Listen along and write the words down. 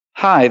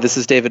Hi, this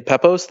is David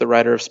Pepos, the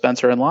writer of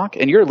Spencer and Locke,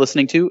 and you're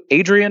listening to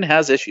Adrian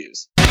Has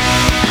Issues.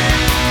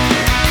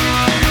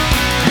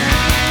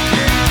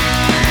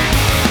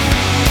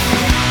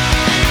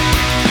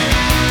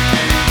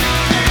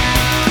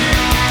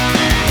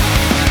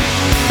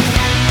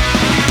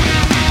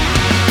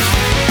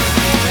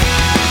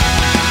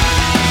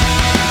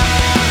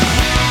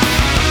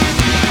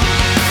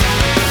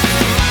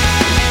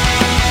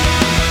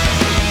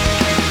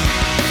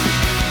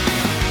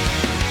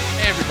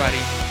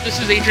 This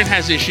is Adrian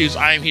Has Issues.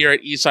 I am here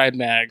at Eastside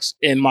Mags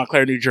in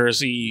Montclair, New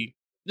Jersey.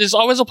 It's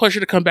always a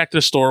pleasure to come back to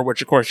the store,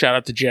 which, of course, shout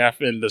out to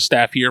Jeff and the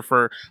staff here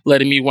for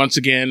letting me once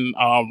again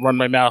run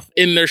my mouth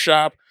in their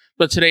shop.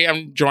 But today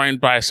I'm joined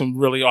by some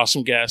really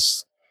awesome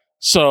guests.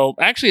 So,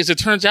 actually, as it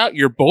turns out,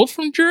 you're both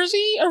from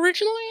Jersey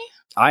originally?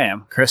 I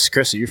am. Criss,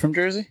 are you from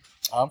Jersey?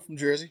 I'm from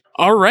Jersey.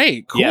 All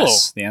right, cool.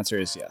 Yes, the answer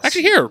is yes.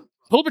 Actually, here,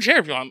 pull up a chair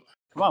if you want.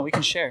 Come on, we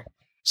can share.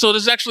 So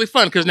this is actually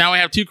fun because now I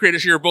have two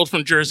creators here, both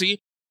from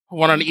Jersey.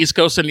 One on the East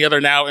Coast and the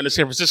other now in the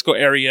San Francisco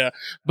area.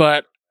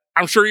 But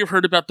I'm sure you've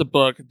heard about the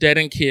book, Dead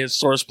and Kids,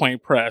 Source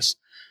Point Press.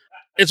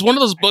 It's one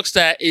of those books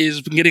that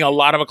is getting a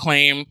lot of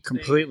acclaim.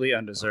 Completely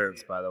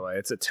undeserved, by the way.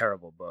 It's a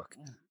terrible book.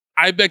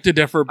 I beg to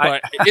differ,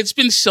 but it's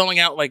been selling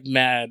out like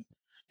mad.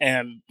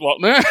 And, well,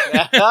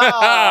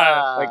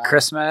 like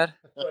Criss mad?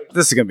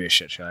 This is going to be a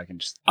shit show. I can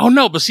just... Oh,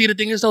 no. But see, the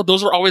thing is, though,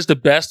 those are always the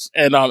best.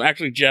 And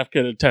actually, Jeff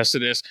could attest to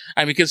this.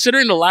 I mean,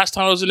 considering the last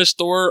time I was in the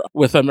store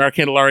with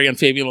American Candelaria and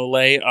Fabian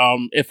Lele,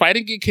 if I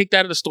didn't get kicked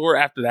out of the store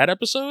after that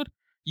episode,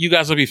 you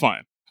guys will be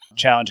fine.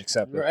 Challenge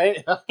accepted.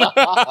 Right?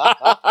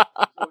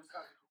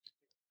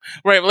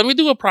 Right. Let me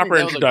do a proper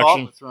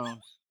introduction.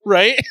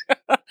 Right?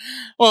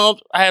 Well,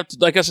 I have,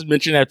 like I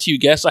mentioned, I have two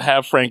guests. I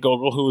have Frank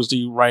Gogol, who is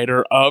the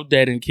writer of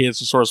Dead and Kids,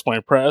 the Source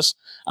Point Press,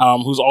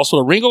 who's also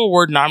a Ringo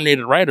Award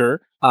nominated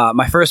writer.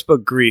 My first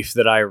book, Grief,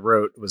 that I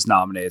wrote was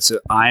nominated. So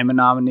I'm a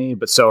nominee,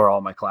 but so are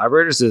all my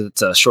collaborators.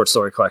 It's a short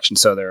story collection.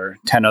 So there are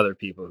 10 other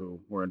people who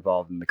were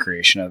involved in the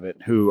creation of it,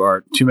 who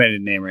are too many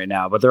to name right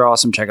now, but they're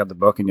awesome. Check out the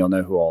book and you'll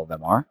know who all of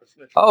them are.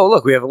 Oh,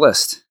 look, we have a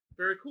list.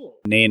 Very cool.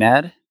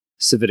 Nenad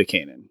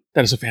Savitikainen.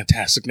 That is a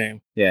fantastic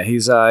name. Yeah,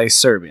 he's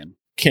Serbian.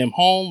 Kim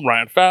Holm,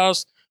 Ryan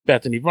Faust,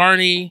 Bethany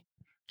Varney,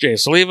 Jay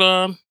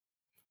Saliva,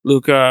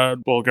 Luca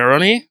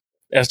Bulgaroni,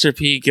 Esther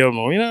P.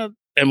 Gilmolina,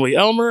 Emily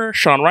Elmer,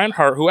 Sean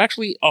Reinhart, who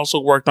actually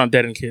also worked on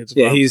Dead and Kids.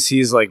 Yeah,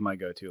 he's like my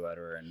go-to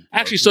letterer. And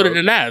actually, so did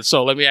Nenad.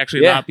 So let me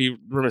actually not be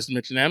remiss to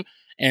mention them.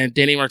 And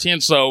Danny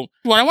Martinez. So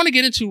what I want to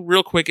get into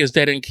real quick is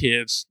Dead and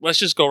Kids. Let's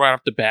just go right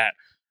off the bat.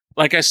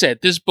 Like I said,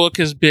 this book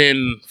has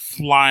been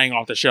flying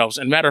off the shelves.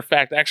 And matter of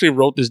fact, I actually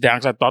wrote this down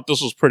because I thought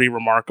this was pretty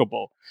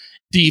remarkable.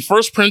 The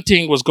first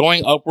printing was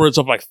going upwards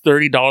of like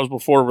 $30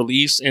 before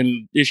release,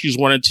 and issues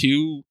 1 and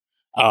 2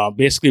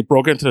 basically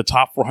broke into the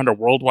top 400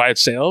 worldwide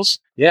sales.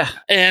 Yeah.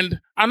 And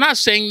I'm not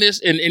saying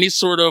this in any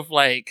sort of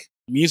like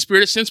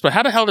mean-spirited sense, but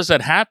how the hell does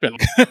that happen?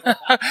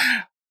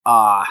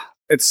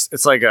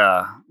 It's like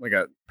a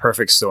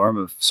perfect storm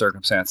of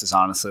circumstances,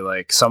 honestly.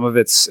 Like some of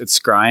it's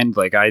grind.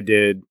 Like I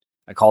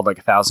called like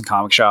 1,000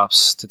 comic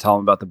shops to tell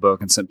them about the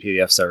book and sent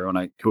PDFs to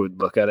everyone who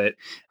would look at it.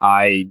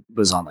 I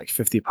was on like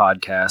 50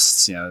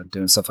 podcasts,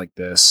 doing stuff like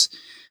this.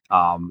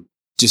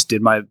 Just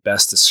did my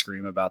best to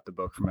scream about the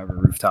book from every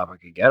rooftop I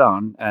could get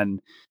on.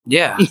 And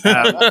yeah,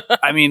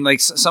 I mean, like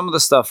some of the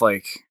stuff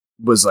like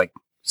was like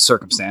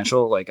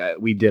circumstantial. Like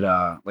we did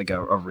a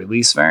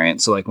release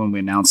variant. So like when we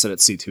announced it at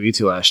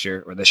C2E2 last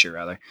year, or this year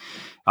rather,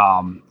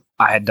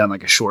 I had done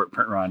like a short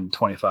print run,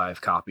 25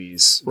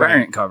 copies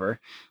variant cover.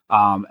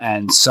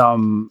 And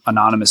some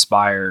anonymous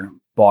buyer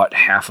bought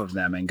half of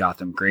them and got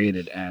them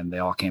graded, and they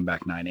all came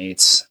back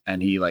 9/8.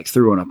 And he like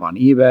threw one up on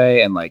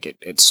eBay, and like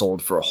it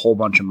sold for a whole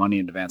bunch of money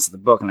in advance of the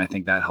book. And I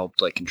think that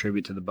helped like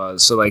contribute to the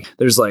buzz. So like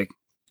there's like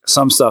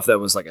some stuff that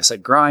was, like I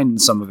said, grind,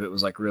 and some of it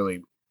was like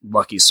really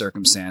lucky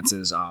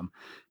circumstances.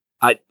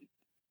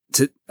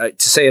 To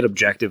say it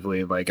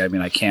objectively, like, I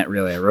mean, I can't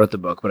really, I wrote the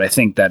book, but I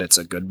think that it's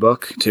a good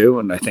book too.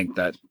 And I think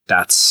that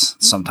that's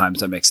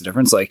sometimes that makes a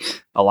difference.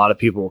 Like a lot of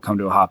people will come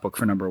to a hot book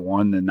for number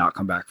 1 and not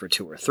come back for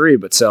 2 or 3,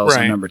 but sales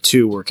on number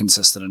 2 were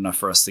consistent enough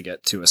for us to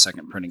get to a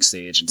second printing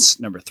stage, and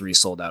number 3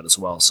 sold out as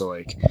well. So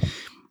like,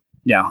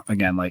 yeah,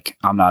 again, like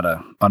I'm not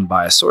a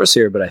unbiased source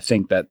here, but I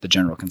think that the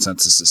general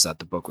consensus is that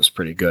the book was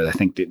pretty good. I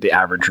think the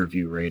average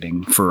review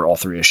rating for all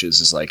 3 issues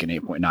is like an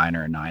 8.9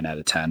 or a 9 out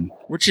of 10.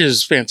 Which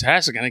is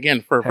fantastic. And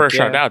again, for a first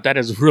shout out, that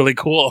is really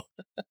cool.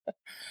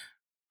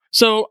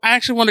 So I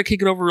actually want to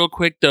kick it over real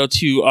quick, though,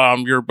 to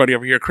your buddy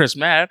over here, Criss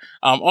Matt,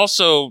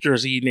 also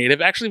Jersey native.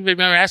 Actually,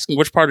 maybe I'm asking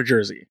which part of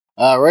Jersey?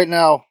 Right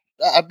now,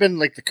 I've been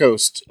like the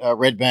coast,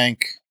 Red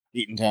Bank,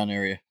 Eatontown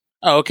area.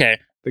 Oh,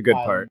 okay. The good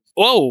part.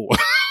 Whoa.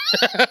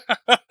 I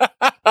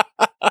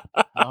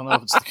don't know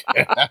if it's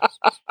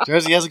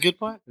Jersey has a good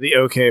part. The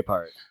okay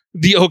part.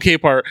 The okay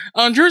part.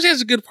 Jersey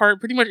has a good part.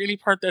 Pretty much any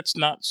part that's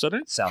not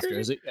southern. South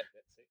Jersey.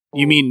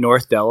 You mean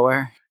North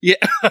Delaware? Yeah.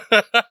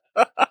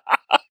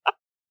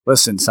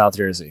 Listen, South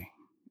Jersey.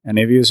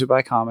 Any of you who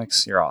buy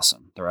comics, you're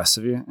awesome. The rest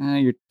of you,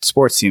 your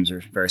sports teams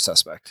are very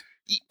suspect.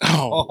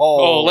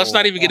 Let's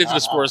not even get into the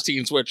sports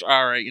teams, which,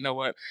 all right, you know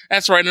what?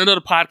 That's right. In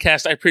another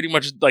podcast, I pretty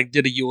much like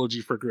did a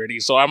eulogy for Gritty,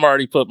 so I'm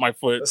already put my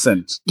foot.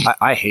 Listen,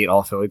 I hate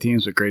all Philly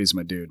teams, but Grady's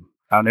my dude.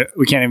 I don't know,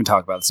 we can't even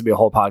talk about it. This would be a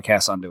whole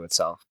podcast unto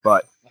itself.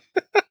 But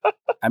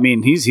I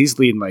mean, he's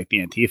leading like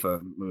the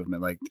Antifa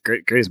movement. Like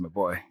Grady's my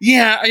boy.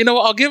 Yeah, you know,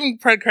 I'll give him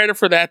credit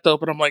for that though.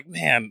 But I'm like,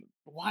 man,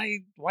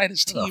 why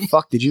this team? How the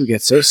fuck did you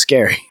get so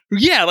scary?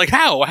 Yeah, like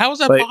how? How is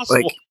that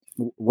possible? Like,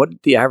 what did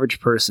the average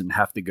person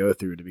have to go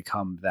through to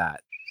become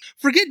that?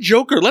 Forget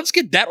Joker. Let's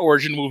get that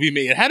origin movie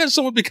made. How does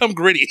someone become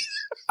Gritty?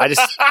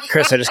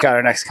 Criss, I just got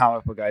our next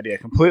comic book idea,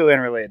 completely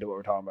unrelated to what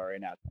we're talking about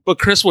right now. But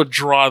Criss would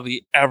draw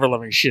the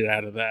ever-loving shit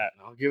out of that.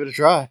 I'll give it a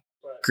try.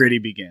 Gritty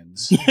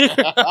begins.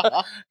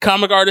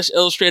 Comic artist,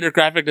 illustrator,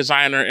 graphic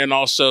designer, and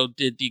also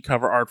did the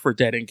cover art for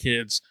Dead and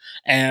Kids.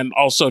 And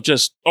also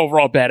just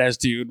overall badass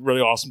dude.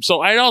 Really awesome.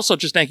 So I'd also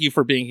just thank you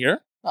for being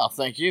here. Oh,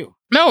 thank you.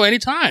 No,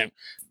 anytime.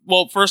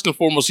 Well, first and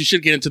foremost, you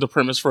should get into the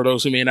premise for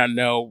those who may not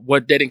know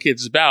what Dead and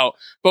Kids is about.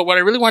 But what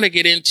I really want to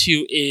get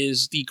into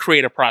is the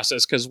creative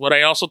process, because what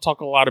I also talk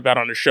a lot about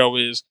on the show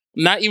is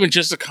not even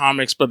just the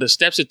comics, but the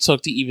steps it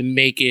took to even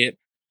make it,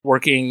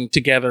 working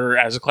together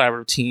as a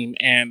collaborative team,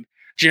 and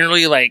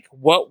generally like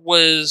what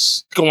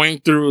was going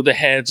through the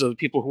heads of the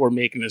people who were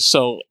making this.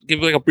 So give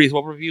me like a brief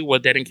overview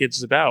what Dead and Kids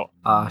is about.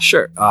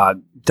 Sure.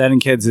 Dead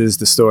and Kids is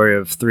the story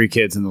of 3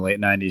 kids in the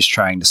late 90s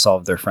trying to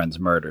solve their friend's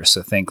murder.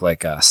 So think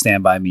like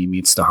Stand By Me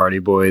meets the Hardy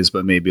Boys,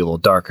 but maybe a little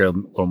darker, a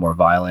little more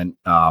violent,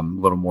 a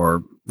little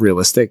more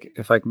realistic,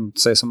 if I can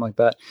say something like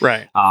that.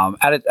 Right.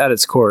 At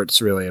its core, it's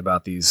really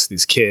about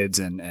these kids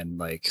and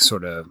like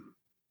sort of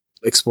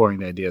exploring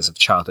the ideas of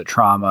childhood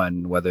trauma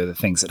and whether the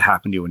things that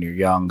happen to you when you're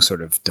young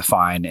sort of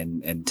define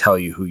and tell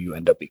you who you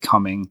end up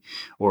becoming,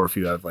 or if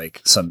you have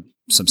like some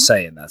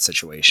say in that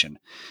situation.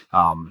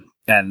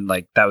 And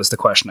like that was the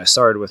question I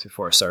started with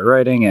before I started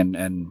writing,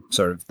 and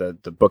sort of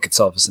the book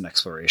itself is an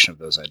exploration of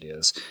those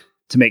ideas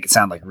to make it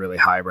sound like really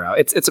highbrow.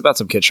 It's about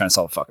some kids trying to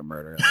solve a fucking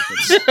murder.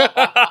 Like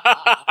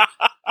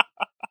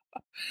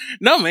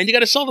No, man, you got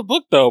to sell the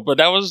book though. But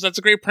that's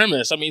a great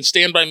premise. I mean,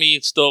 Stand By Me,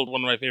 it's still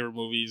one of my favorite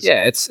movies.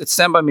 Yeah, it's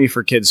Stand By Me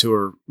for kids who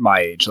are my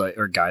age, like,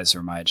 or guys who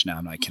are my age now.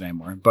 I'm not kidding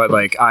anymore. But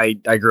like, I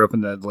grew up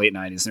in the late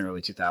 90s and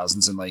early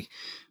 2000s, and like,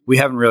 we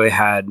haven't really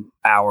had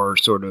our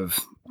sort of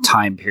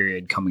time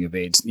period coming of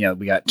age. You know,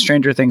 we got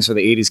Stranger Things for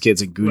the 80s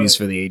kids and Goonies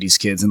for the 80s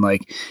kids, and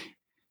like,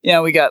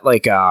 yeah, we got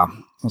like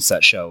what's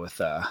that show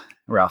with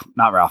Ralph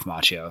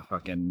Macchio,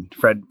 fucking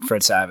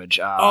Fred Savage.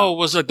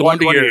 Was it the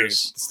Wonder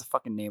Years? It's the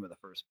fucking name of the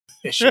first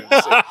issue.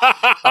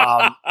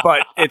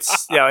 But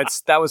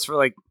that was for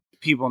like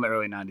people in the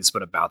early 90s,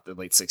 but about the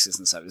late 60s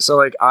and 70s. So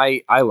like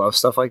I love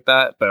stuff like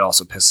that, but it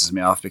also pisses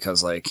me off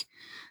because like,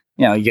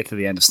 you know, you get to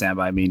the end of Stand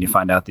By Me and you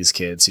find out these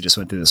kids who just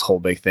went through this whole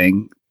big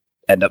thing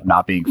end up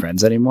not being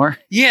friends anymore.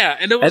 Yeah,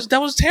 and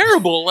that was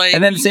terrible. Like,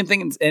 and then the same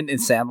thing in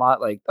Sandlot.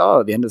 Like,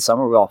 at the end of the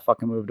summer, we all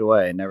fucking moved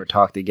away and never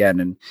talked again.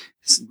 And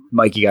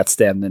Mikey got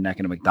stabbed in the neck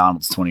in a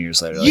McDonald's 20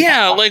 years later.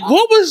 Like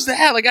what was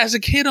that? Like as a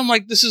kid, I'm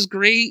like, this is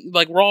great.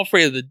 Like we're all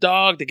afraid of the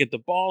dog. They get the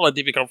ball, like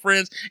they become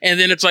friends, and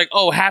then it's like,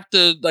 half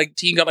the like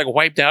team got like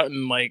wiped out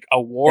in like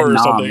a war or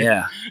something.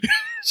 Yeah.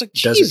 It's like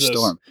Desert Jesus.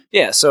 Storm.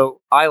 Yeah,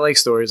 so I like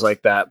stories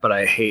like that, but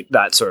I hate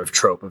that sort of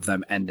trope of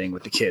them ending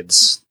with the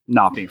kids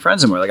not being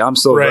friends anymore. Like I'm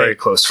still very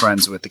close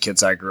friends with the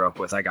kids I grew up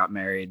with. I got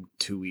married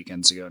 2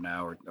 weekends ago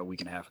now, or a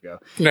week and a half ago.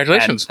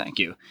 Congratulations. And thank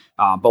you.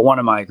 But one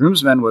of my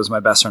groomsmen was my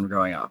best friend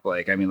growing up.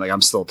 Like, I mean, like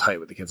I'm still tight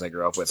with the kids I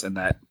grew up with, and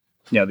that,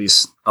 you know,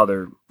 these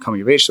other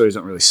coming of age stories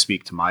don't really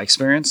speak to my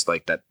experience.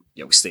 Like that,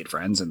 you know, we stayed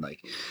friends, and like,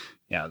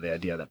 you know, the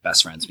idea that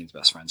best friends means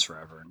best friends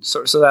forever. And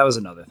so that was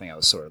another thing I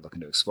was sort of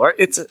looking to explore.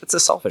 It's a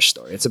selfish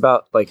story. It's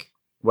about like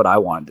what I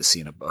wanted to see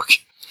in a book.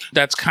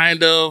 That's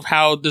kind of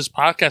how this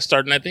podcast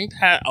started. And I think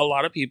that a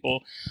lot of people,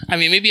 I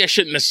mean, maybe I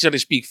shouldn't necessarily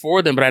speak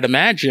for them, but I'd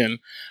imagine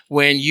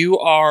when you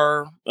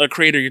are a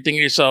creator, you're thinking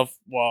to yourself,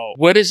 well,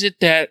 what is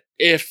it that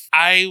if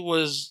I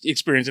was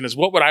experiencing this,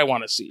 what would I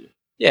want to see?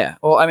 Yeah.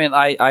 Well, I mean,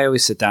 I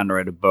always sit down to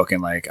write a book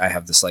and like I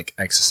have this like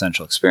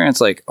existential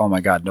experience, like, oh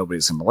my God,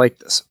 nobody's going to like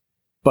this.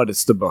 But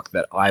it's the book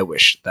that I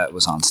wish that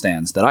was on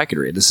stands that I could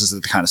read. This is the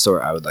kind of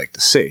story I would like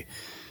to see.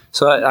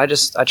 So I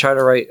try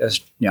to write as,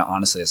 you know,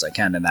 honestly as I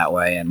can in that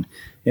way. And,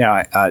 you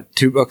know,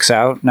 2 books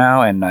out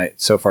now, and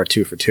so far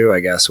 2 for 2,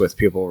 I guess, with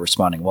people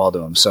responding well to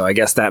them. So I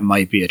guess that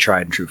might be a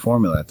tried and true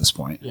formula at this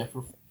point. Yeah,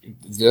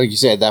 like you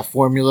said, that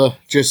formula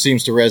just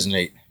seems to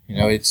resonate. You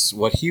know, it's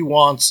what he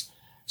wants,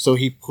 so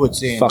he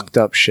puts in fucked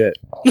up shit.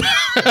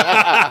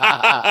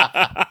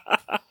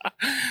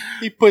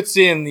 He puts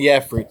in the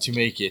effort to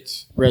make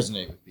it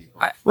resonate with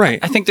people.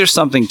 I think there's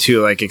something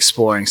to like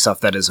exploring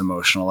stuff that is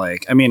emotional.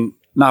 Like, I mean,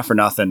 not for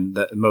nothing,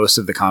 most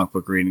of the comic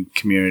book reading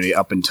community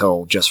up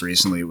until just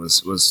recently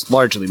was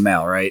largely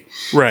male, right?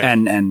 Right.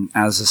 And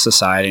as a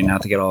society,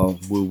 not to get all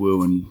woo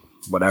woo and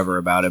whatever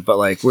about it, but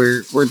like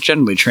we're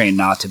generally trained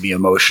not to be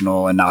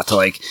emotional and not to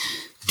like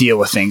deal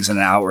with things in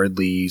an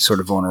outwardly sort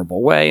of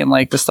vulnerable way. And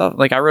like the stuff,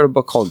 like I wrote a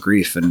book called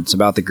Grief, and it's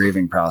about the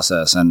grieving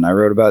process. And I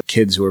wrote about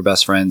kids who are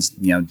best friends,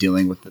 you know,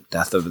 dealing with the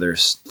death of their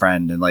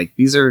friend. And like,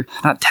 these are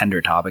not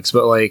tender topics,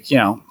 but like, you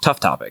know,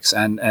 tough topics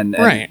and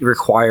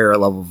require a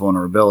level of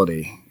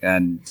vulnerability.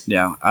 And, you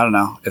know, I don't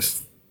know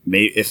if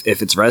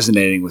it's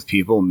resonating with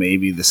people,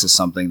 maybe this is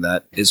something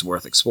that is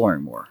worth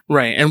exploring more.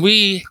 Right. And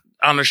we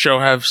on the show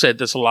have said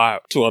this a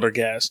lot to other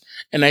guests.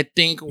 And I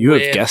think you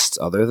have guests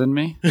other than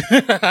me.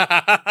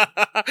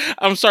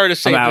 I'm sorry to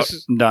say, I'm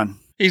done.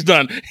 He's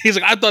done. He's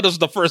like, I thought this was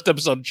the first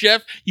episode.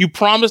 Jeff, you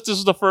promised this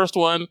was the first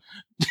one.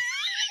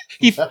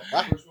 He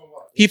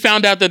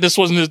found out that this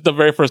wasn't the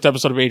very first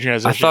episode of Adrian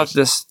Has Issues. I thought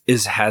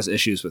this has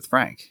issues with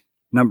Frank.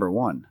 Number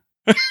 1.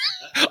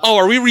 Oh,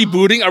 are we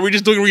rebooting? Are we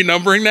just doing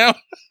renumbering now?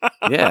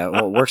 Yeah,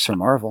 well, it works for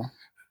Marvel.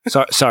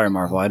 Sorry,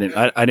 Marvel. I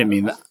didn't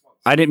mean that.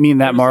 I didn't mean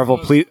that, Marvel.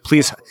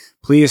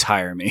 Please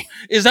hire me.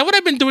 Is that what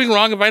I've been doing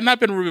wrong? Have I not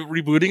been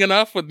rebooting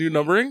enough with new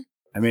numbering?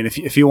 I mean,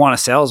 if you want a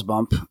sales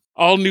bump,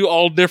 all new,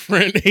 all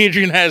different.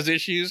 Adrian Has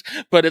Issues,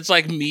 but it's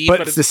like me.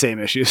 But it's the same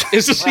issues.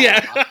 It's just,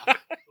 yeah.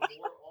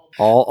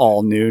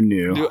 all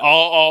new.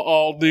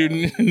 All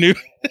new.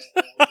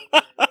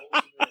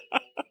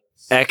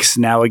 X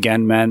now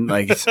again, men.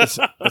 Like it's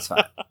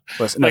fine.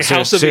 Listen, like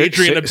House of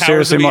Adrian, the powers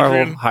seriously, of Adrian.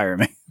 Marvel, hire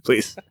me,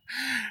 please.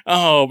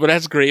 Oh, but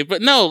that's great.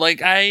 But no, like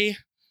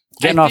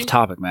getting off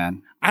topic,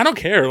 man. I don't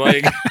care.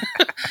 Like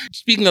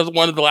speaking of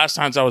one of the last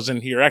times I was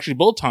in here, actually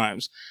both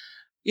times,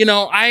 you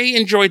know, I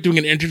enjoy doing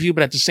an interview,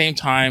 but at the same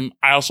time,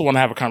 I also want to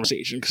have a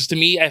conversation because to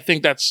me, I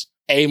think that's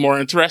more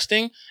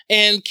interesting.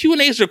 And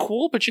Q&As are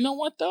cool, but you know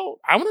what though?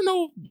 I want to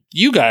know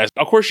you guys.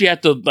 Of course, you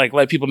have to like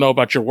let people know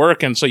about your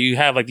work, and so you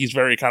have like these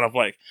very kind of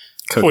like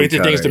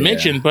pointed things to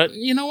mention. But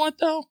you know what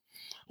though?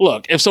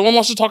 Look, if someone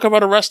wants to talk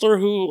about a wrestler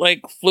who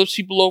like flips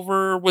people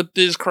over with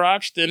his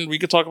crotch, then we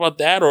could talk about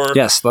that. Or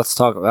yes, let's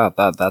talk about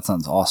that. That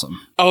sounds awesome.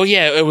 Oh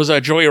yeah, it was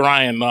Joey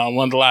Ryan,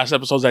 one of the last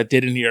episodes I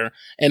did in here,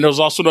 and there was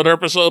also another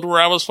episode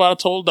where I was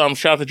told,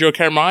 shout out to Joe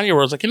Caramagna, where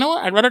I was like, you know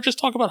what, I'd rather just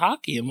talk about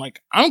hockey. I'm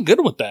like, I'm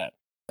good with that.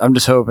 I'm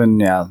just hoping,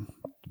 the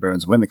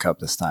Bruins win the cup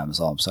this time.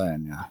 Is all I'm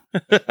saying.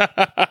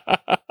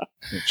 Yeah,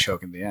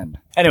 choke in the end.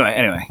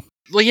 Anyway.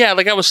 Well, yeah,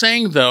 like I was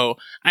saying, though,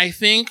 I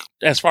think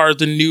as far as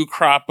the new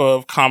crop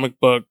of comic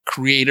book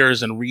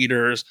creators and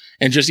readers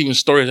and just even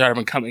stories that have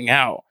been coming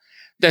out,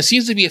 that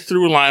seems to be a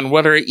through line,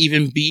 whether it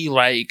even be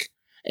like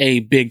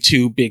a big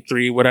 2, big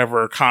 3,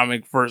 whatever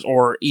comic verse,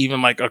 or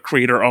even like a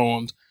creator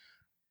owned,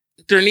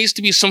 there needs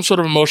to be some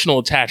sort of emotional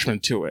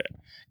attachment to it.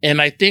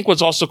 And I think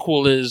what's also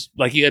cool is,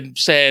 like you had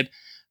said,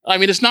 I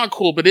mean, it's not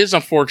cool, but it is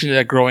unfortunate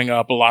that growing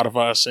up, a lot of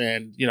us,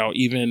 and, you know,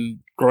 even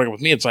growing up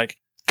with me, it's like,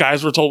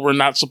 guys were told we're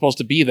not supposed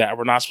to be that.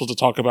 We're not supposed to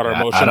talk about our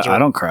emotions. I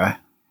don't cry.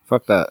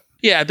 Fuck that.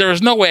 Yeah, there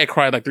was no way I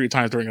cried like 3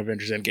 times during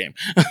Avengers Endgame.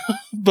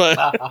 But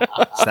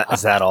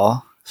is that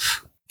all?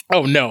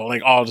 Oh no,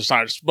 like all the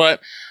times. But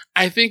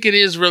I think it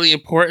is really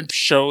important to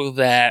show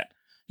that,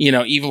 you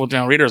know, even with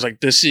readers,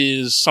 like this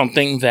is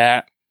something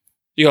that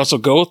you also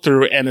go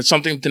through, and it's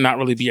something to not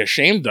really be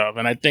ashamed of.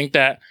 And I think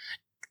that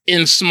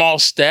in small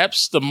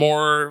steps, the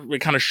more we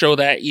kind of show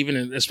that,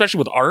 especially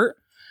with art,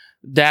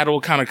 that'll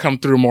kind of come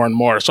through more and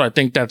more. So I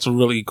think that's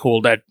really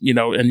cool that, you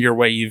know, in your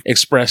way, you've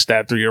expressed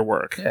that through your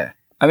work. Yeah.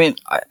 I mean,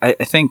 I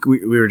think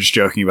we were just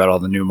joking about all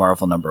the new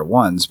Marvel number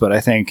 1s, but I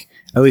think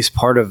at least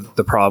part of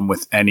the problem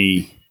with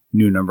any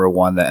new number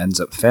 1 that ends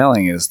up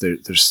failing is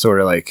there's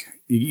sort of like,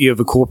 you have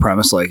a cool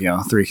premise, like, you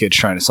know, 3 kids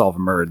trying to solve a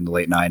murder in the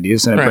late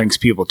 90s, and it brings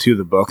people to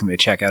the book and they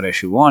check out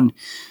issue 1.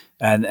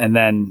 And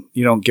then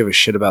you don't give a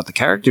shit about the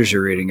characters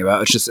you're reading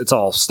about. It's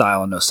all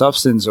style and no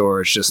substance,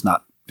 or it's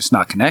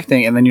not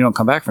connecting, and then you don't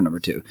come back for number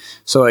 2.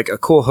 So like a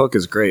cool hook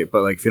is great,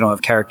 but like if you don't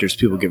have characters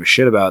people give a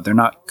shit about, they're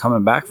not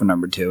coming back for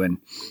number 2. And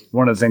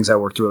one of the things I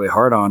worked really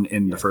hard on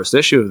in the first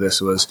issue of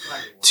this was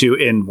to,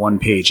 in 1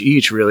 page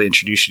each, really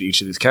introduce you to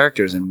each of these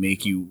characters and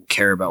make you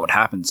care about what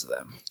happens to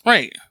them.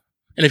 Right.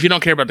 And if you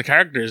don't care about the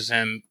characters,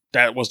 then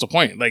that was the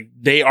point. Like,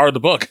 they are the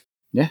book.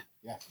 Yeah.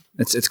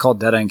 It's called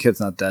Dead End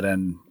Kids, not Dead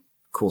End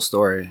Cool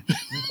Story.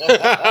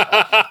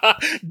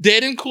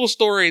 Dead and Cool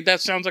Story.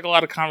 That sounds like a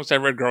lot of comics I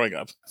read growing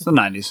up. It's the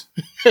 90s.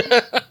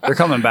 They're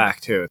coming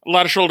back too. A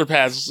lot of shoulder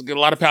pads, a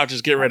lot of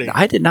pouches. Get ready.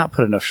 I did not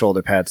put enough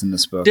shoulder pads in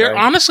this book.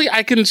 Honestly,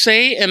 I can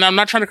say, and I'm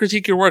not trying to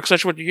critique your work,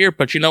 such what you hear,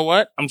 but you know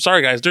what? I'm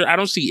sorry, guys. I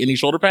don't see any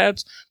shoulder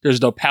pads.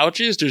 There's no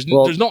pouches. There's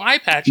no eye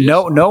patches.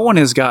 No one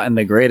has gotten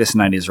the greatest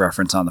 90s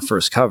reference on the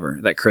first cover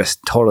that Criss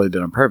totally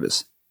did on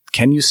purpose.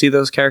 Can you see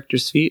those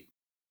characters' feet?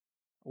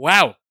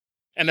 Wow.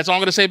 And that's all I'm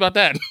going to say about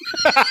that.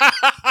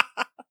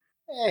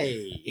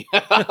 Hey.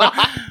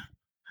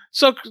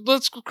 So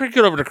let's quick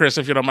it over to Criss,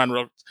 if you don't mind,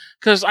 real.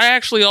 Because I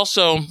actually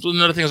also,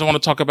 another thing I want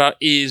to talk about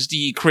is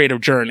the creative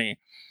journey.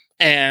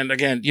 And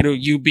again, you know,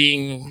 you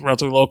being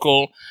relatively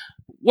local,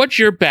 what's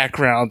your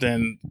background,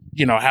 and,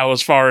 you know, how,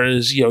 as far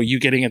as, you know, you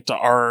getting into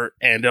art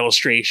and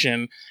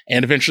illustration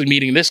and eventually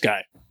meeting this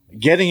guy?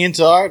 Getting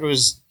into art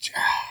was,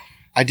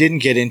 I didn't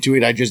get into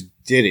it. I just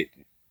did it.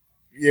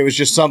 It was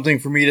just something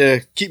for me to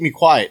keep me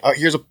quiet.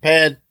 Here's a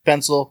pad,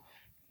 pencil,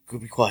 go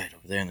be quiet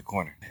over there in the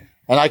corner.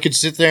 And I could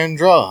sit there and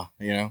draw,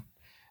 you know.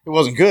 It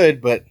wasn't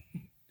good, but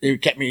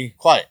it kept me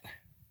quiet.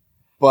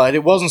 But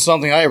it wasn't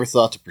something I ever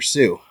thought to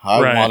pursue. I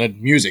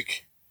wanted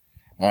music.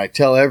 And I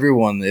tell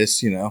everyone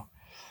this, you know.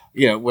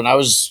 When I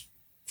was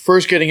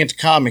first getting into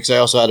comics, I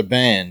also had a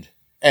band.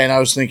 And I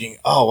was thinking,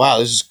 oh, wow,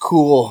 this is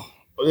cool.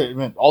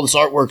 All this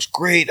artwork's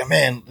great.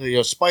 Man,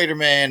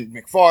 Spider-Man,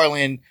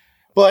 McFarlane.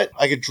 But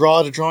I could draw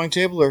at a drawing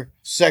table or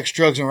sex,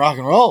 drugs, and rock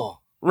and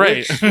roll.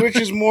 Right. Which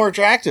is more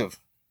attractive.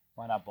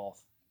 Why not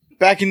both?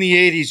 Back in the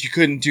 80s, you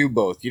couldn't do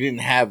both. You didn't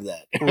have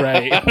that.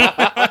 Right.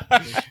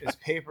 It's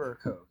paper or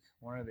Coke.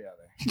 One or the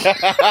other.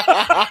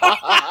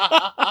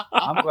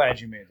 I'm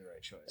glad you made the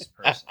right choice,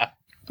 personally.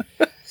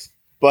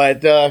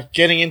 But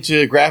getting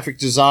into graphic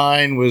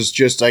design was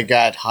just, I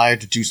got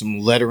hired to do some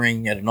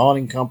lettering at an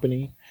awning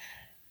company.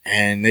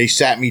 And they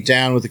sat me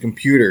down with a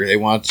computer. They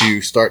wanted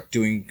to start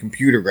doing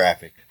computer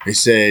graphic. They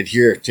said,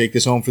 here, take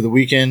this home for the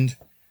weekend.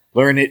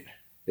 Learn it.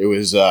 It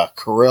was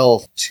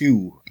Corel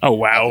 2. Oh,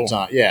 wow. At the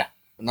time. Yeah.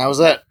 And that was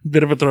that.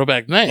 Bit of a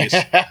throwback. Nice.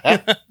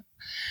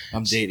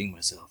 I'm dating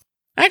myself.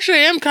 Actually,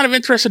 I am kind of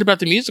interested about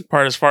the music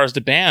part as far as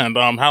the band.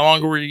 How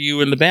long were you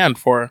in the band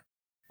for?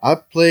 I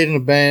played in a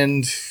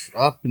band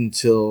up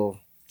until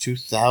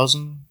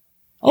 2000.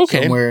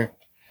 Okay. Somewhere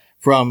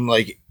from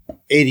like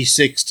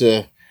 86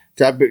 to...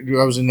 I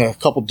was in a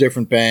couple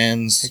different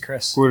bands. Hey,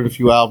 Chris. Recorded a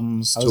few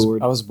albums. I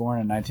was born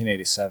in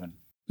 1987.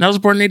 I was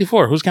born in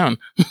 84. Who's counting?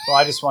 Well,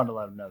 I just wanted to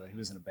let him know that he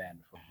was in a band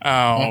before.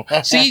 Oh.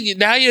 See,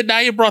 now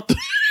you brought the...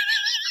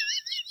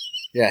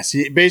 Yeah,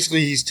 see,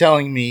 basically he's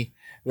telling me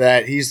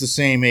that he's the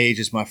same age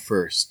as my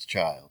first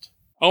child.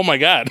 Oh, my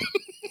God.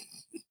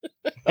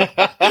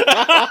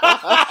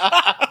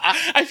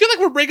 I feel like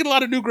we're breaking a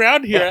lot of new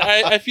ground here.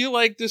 I feel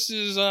like this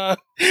is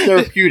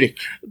therapeutic.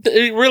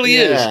 It really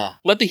is.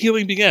 Let the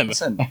healing begin.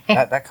 Listen,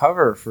 that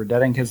cover for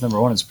Dead End Kids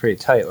 #1 is pretty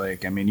tight.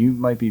 Like, I mean, you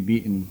might be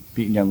beating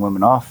young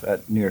women off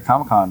at New York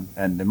Comic Con,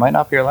 and it might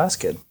not be your last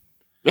kid.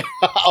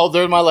 Oh,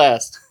 they're my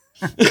last.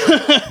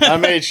 I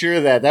made sure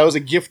of that. That was a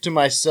gift to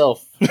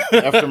myself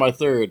after my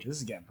third. This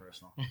is getting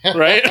personal.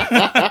 Right?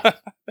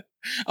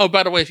 Oh,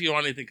 by the way, if you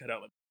want anything cut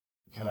out,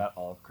 cut out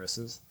all of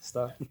Chris's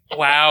stuff.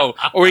 Wow.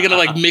 Are we gonna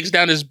like mix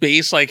down his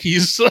bass like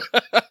he's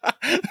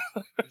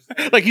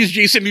like he's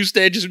Jason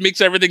Newsted, just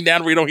mix everything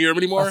down where you don't hear him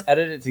anymore? Let's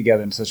edit it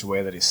together in such a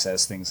way that he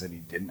says things that he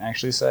didn't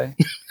actually say.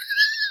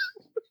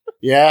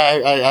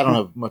 Yeah, I don't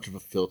have much of a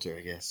filter,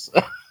 I guess.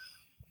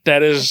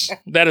 That is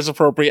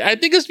appropriate. I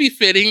think it's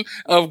befitting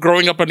of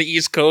growing up on the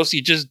East Coast.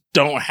 You just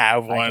don't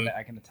have one.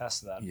 I can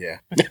attest to that. Yeah.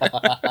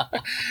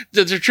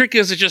 The trick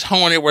is to just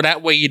hone it where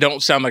that way you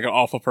don't sound like an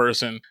awful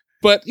person.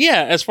 But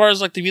yeah, as far as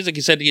like the music,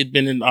 he said he had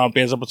been in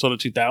bands up until the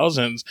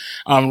 2000s.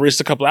 Released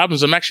a couple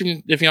albums. I'm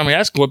actually, if you want me to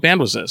ask, what band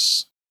was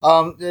this?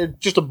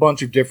 Just a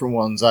bunch of different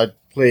ones. I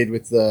played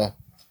with I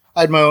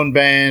had my own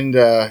band,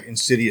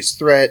 Insidious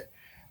Threat.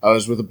 I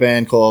was with a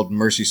band called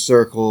Mercy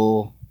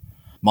Circle,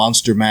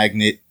 Monster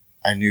Magnet.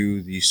 I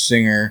knew the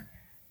singer.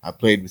 I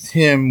played with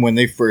him when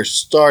they first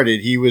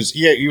started. He was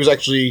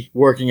actually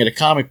working at a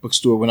comic book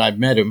store when I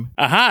met him.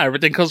 Aha,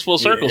 everything comes full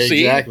circle. Yeah,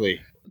 see,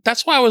 exactly.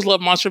 That's why I always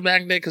loved Monster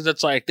Magnet, because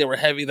it's like they were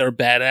heavy, they were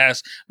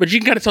badass, but you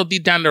can kind of tell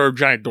deep down they were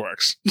giant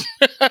dorks.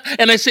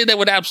 And I say that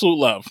with absolute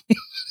love.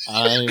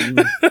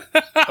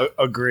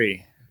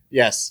 Agree.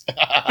 Yes.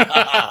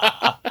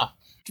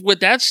 With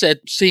that said,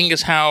 seeing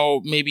as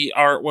how maybe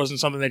art wasn't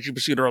something that you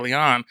pursued early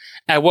on,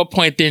 at what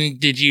point then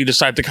did you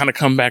decide to kind of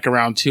come back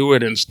around to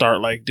it and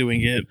start like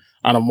doing it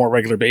on a more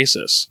regular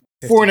basis?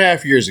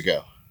 4.5 years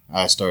ago,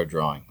 I started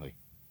drawing, like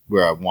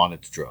where I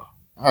wanted to draw.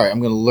 All right, I'm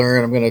going to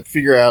learn. I'm going to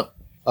figure out.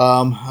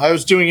 I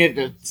was doing it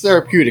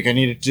therapeutic. I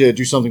needed to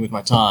do something with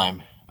my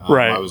time.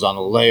 Right. I was on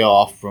a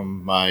layoff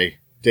from my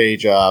day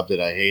job that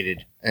I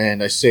hated.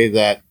 And I say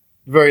that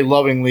very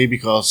lovingly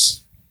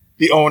because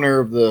the owner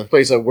of the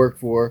place I work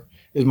for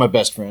is my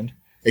best friend.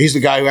 He's the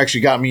guy who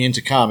actually got me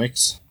into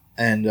comics.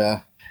 And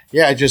I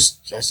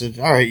said,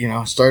 all right,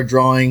 I started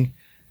drawing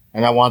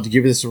and I wanted to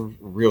give this a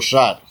real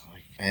shot.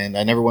 And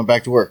I never went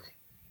back to work.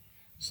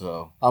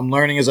 So I'm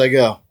learning as I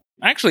go.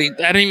 Actually,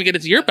 I didn't even get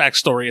into your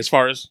backstory as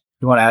far as...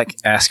 You want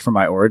to ask for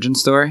my origin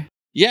story?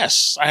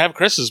 Yes, I have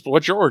Chris's, but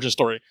what's your origin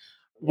story?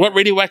 What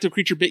radioactive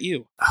creature bit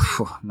you?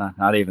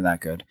 Not even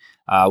that good.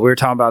 We were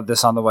talking about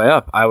this on the way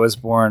up. I was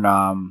born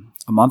a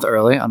month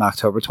early on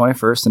October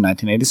 21st in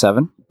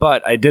 1987,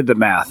 but I did the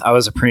math. I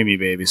was a preemie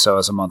baby, so I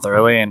was a month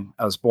early, and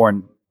I was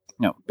born,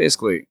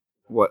 basically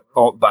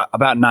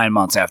about 9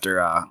 months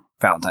after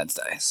Valentine's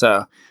Day.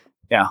 So,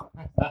 yeah,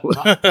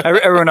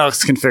 everyone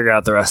else can figure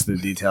out the rest of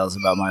the details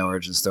about my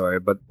origin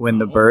story. But when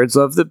the birds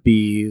love the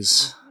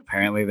bees,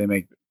 apparently they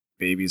make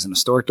babies and a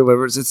stork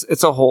delivers.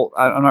 It's a whole.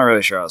 I'm not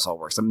really sure how this all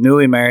works. I'm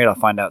newly married. I'll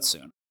find out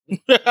soon.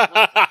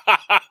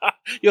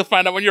 You'll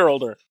find out when you're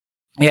older.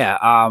 Yeah.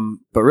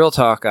 But real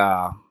talk.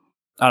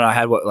 I don't know, I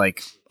had what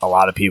like a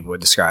lot of people would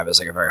describe as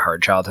like a very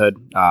hard childhood.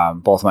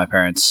 Both of my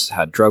parents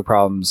had drug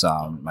problems.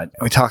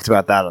 We talked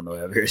about that on the way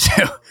over here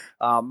too.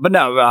 But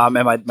no,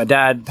 and my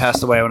dad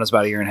passed away when I was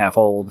about a year and a half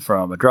old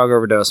from a drug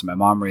overdose. And my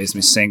mom raised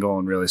me single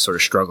and really sort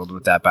of struggled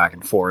with that back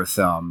and forth.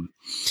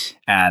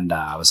 And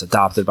I was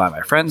adopted by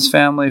my friend's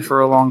family for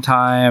a long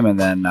time. And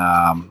then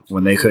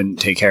when they couldn't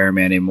take care of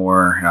me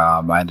anymore,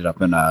 I ended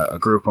up in a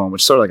group home,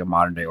 which is sort of like a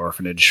modern day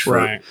orphanage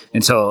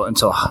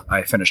until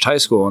I finished high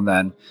school. And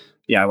then,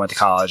 I went to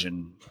college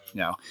and,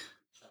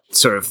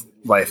 sort of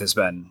life has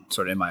been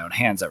sort of in my own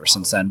hands ever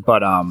since then.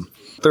 But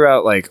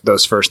throughout like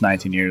those first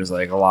 19 years,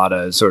 like a lot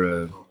of sort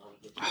of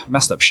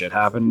messed up shit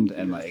happened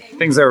and like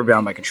things that were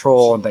beyond my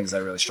control and things I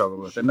really struggled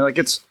with. And like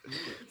I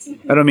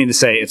don't mean to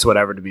say it's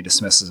whatever to be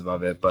dismissive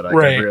of it, but like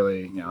I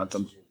really,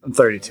 I'm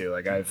 32.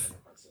 Like I've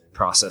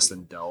processed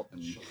and dealt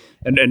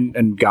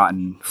and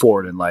gotten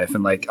forward in life.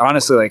 And like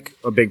honestly, like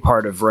a big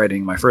part of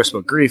writing my first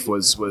book, Grief,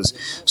 was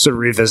sort of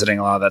revisiting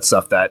a lot of that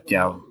stuff that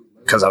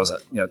because I was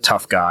a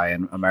tough guy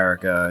in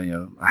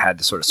America, I had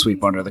to sort of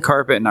sweep under the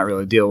carpet and not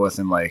really deal with.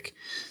 And like,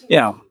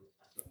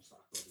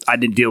 I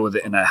didn't deal with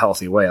it in a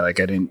healthy way. Like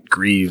I didn't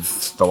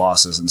grieve the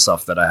losses and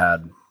stuff that I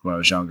had when I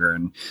was younger.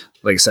 And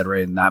like I said,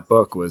 writing that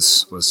book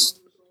was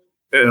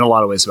in a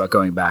lot of ways about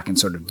going back and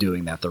sort of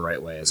doing that the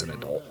right way as an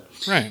adult.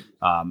 Right.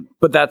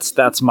 But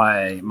that's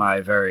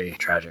my very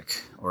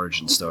tragic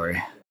origin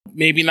story.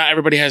 Maybe not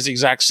everybody has the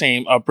exact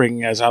same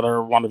upbringing as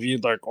either one of you,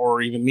 like,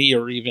 or even me,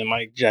 or even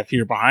like Jeff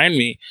here behind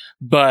me.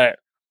 But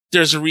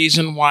there's a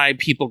reason why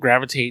people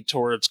gravitate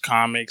towards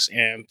comics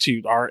and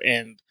to art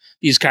and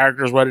these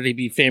characters, whether they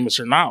be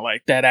famous or not.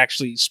 Like that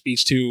actually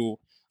speaks to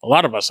a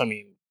lot of us. I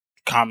mean,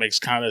 comics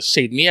kind of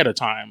saved me at a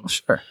time.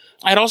 Sure.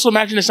 I'd also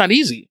imagine it's not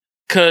easy.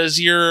 Because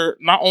you're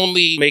not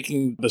only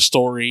making the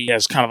story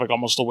as kind of like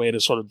almost a way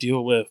to sort of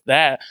deal with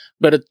that,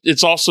 but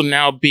it's also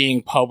now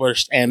being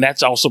published and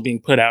that's also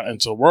being put out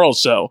into the world.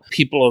 So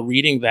people are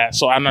reading that.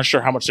 So I'm not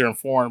sure how much they're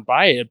informed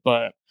by it,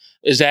 but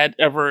is that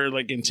ever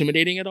like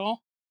intimidating at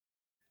all?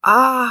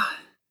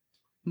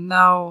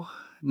 No.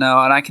 And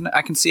I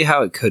can see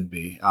how it could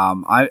be.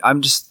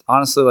 I'm just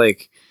honestly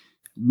like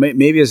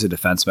maybe as a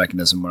defense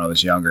mechanism when I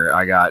was younger,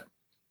 I got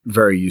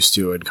very used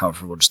to and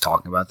comfortable just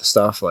talking about the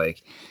stuff.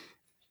 Like,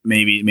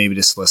 maybe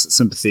to solicit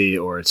sympathy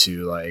or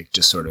to like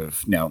just sort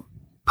of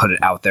put it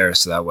out there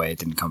so that way it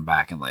didn't come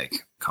back and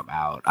like come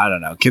out. I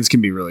don't know. Kids can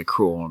be really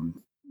cruel and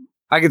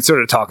I could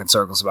sort of talk in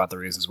circles about the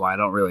reasons why. I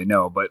don't really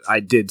know, but I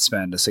did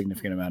spend a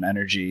significant amount of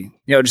energy,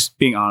 just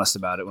being honest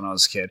about it when I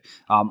was a kid.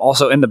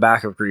 Also in the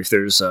back of Grief,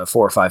 there's a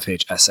 4 or 5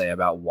 page essay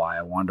about why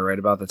I wanted to write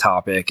about the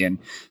topic. And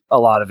a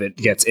lot of it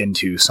gets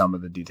into some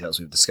of the details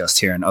we've discussed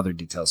here and other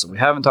details that we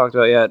haven't talked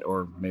about yet,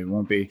 or maybe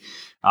won't be.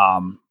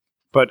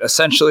 But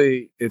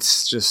essentially,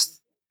 it's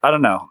just, I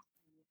don't know.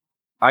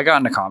 I got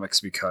into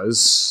comics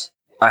because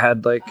I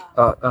had like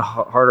a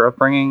harder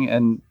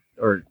upbringing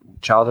or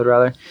childhood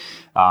rather.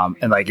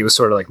 And like, it was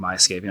sort of like my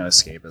escape,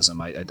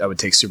 escapism. I would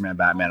take Superman,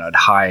 Batman, I'd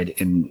hide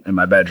in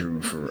my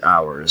bedroom for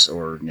hours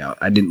or,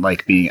 I didn't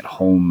like being at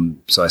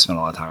home. So I spent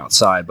a lot of time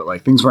outside, but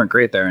like things weren't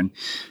great there. And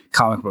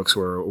comic books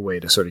were a way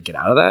to sort of get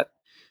out of that.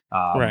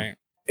 Right.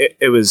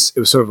 It was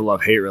sort of a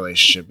love-hate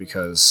relationship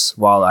because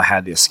while I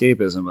had the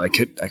escapism,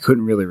 I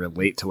couldn't really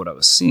relate to what I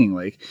was seeing.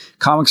 Like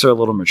comics are a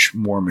little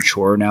more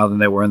mature now than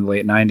they were in the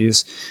late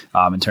 90s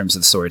in terms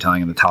of the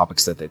storytelling and the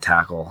topics that they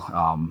tackle.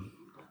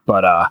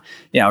 But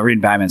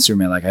reading Batman,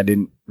 Superman, like I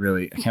can't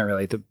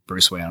relate to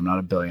Bruce Wayne. I'm not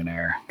a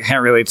billionaire. I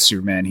can't relate to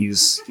Superman.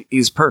 He's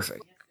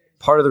perfect.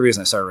 Part of the reason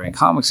I started writing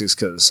comics is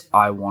because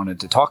I wanted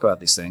to talk about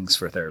these things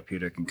for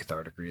therapeutic and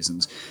cathartic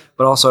reasons,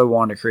 but also I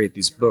wanted to create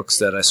these books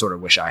that I sort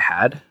of wish I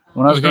had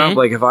when I was growing up.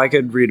 Like if I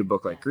could read a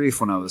book like Grief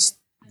when I was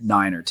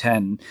 9 or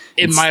 10,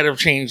 it might have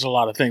changed a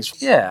lot of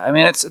things. Yeah, I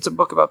mean it's a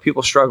book about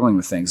people struggling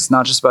with things. It's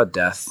not just about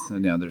death.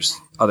 There's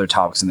other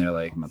topics in there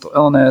like mental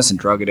illness and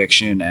drug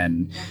addiction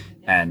and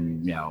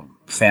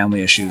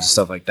family issues,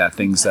 stuff like that.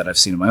 Things that I've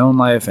seen in my own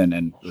life and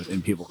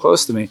in people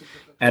close to me.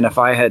 And if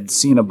I had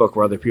seen a book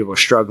where other people are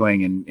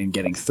struggling and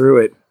getting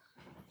through it,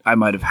 I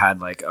might have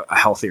had like a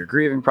healthier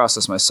grieving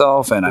process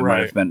myself, and I might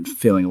have been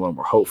feeling a little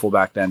more hopeful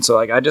back then. So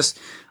like I just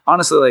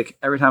honestly, like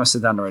every time I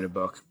sit down to write a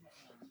book,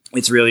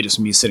 it's really just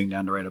me sitting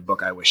down to write a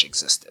book I wish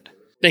existed.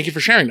 Thank you for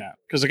sharing that,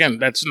 because again,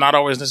 that's not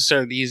always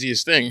necessarily the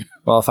easiest thing.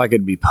 Well, if I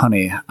could be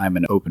punny, I'm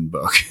an open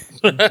book.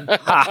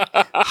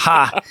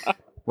 Ha!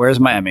 Where's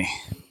my Emmy?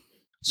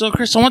 So,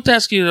 Chris, I want to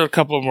ask you a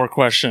couple of more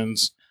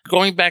questions.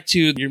 Going back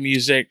to your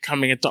music,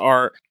 coming into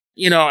art,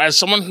 as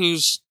someone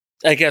who's,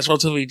 I guess,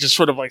 relatively just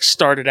sort of like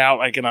started out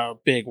like in a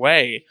big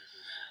way,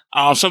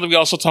 something we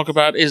also talk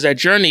about is that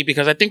journey,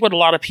 because I think what a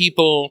lot of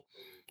people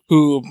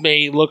who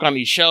may look on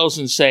these shows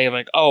and say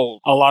like, oh,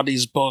 a lot of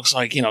these books,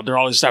 like, they're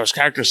all established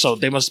characters, so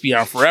they must be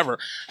on forever.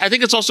 I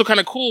think it's also kind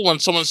of cool when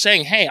someone's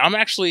saying, hey, I'm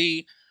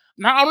actually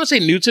not, I don't want to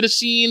say new to the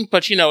scene,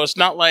 but it's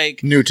not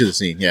like new to the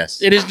scene.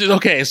 Yes, it is.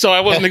 Okay. So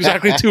I wasn't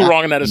exactly too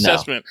wrong in that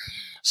assessment. No.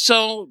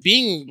 So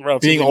being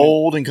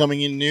old and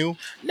coming in new?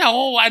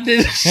 No, I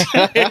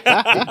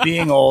didn't.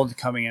 Being old,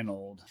 coming in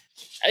old.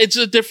 it's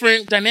a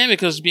different dynamic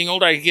because being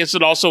older, I guess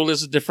it also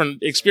is a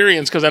different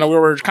experience because I know we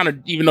were kind of,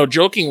 even though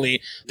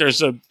jokingly,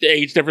 there's a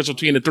age difference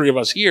between the three of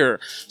us here.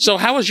 So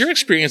how has your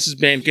experiences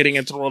been getting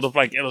into the world of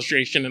like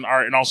illustration and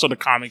art and also the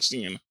comic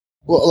scene?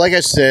 Well, like I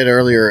said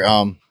earlier,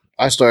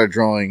 I started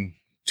drawing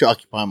to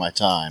occupy my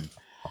time.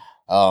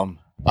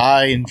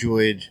 I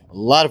enjoyed a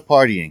lot of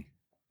partying.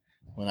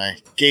 When I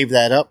gave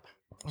that up,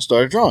 I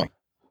started drawing.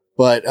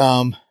 But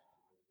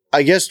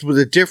I guess with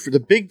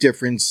the big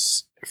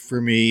difference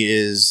for me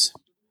is,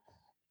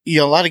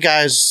 a lot of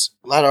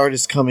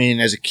artists come in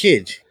as a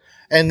kid,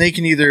 and they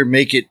can either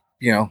make it,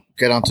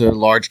 get onto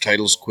large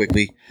titles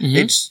quickly.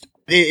 Mm-hmm.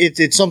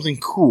 It's something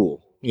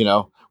cool,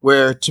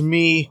 where to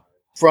me,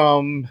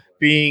 from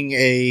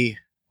being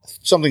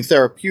something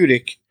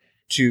therapeutic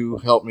to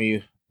help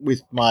me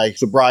with my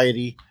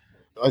sobriety,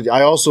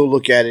 I also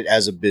look at it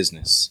as a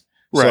business.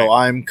 Right. So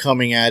I'm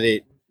coming at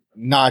it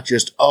not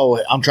just,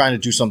 I'm trying to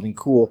do something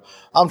cool.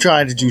 I'm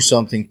trying to do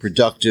something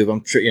productive.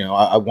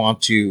 I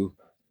want to,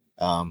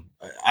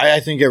 I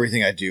think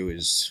everything I do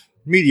is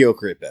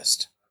mediocre at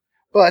best,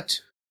 but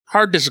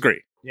hard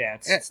disagree. Yeah,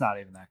 it's not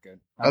even that good.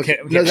 Okay.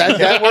 No,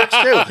 that works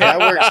too. That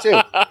works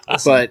too.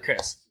 Listen, but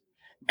Chris,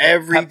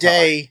 every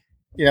day,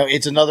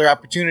 it's another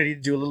opportunity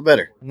to do a little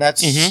better. And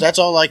that's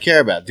all I care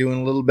about,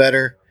 doing a little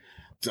better.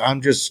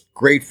 I'm just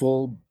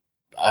grateful.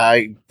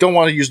 I don't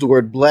want to use the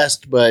word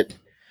blessed, but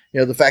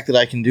the fact that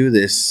I can do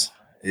this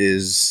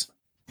is,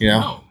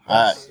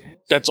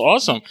 that's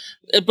awesome.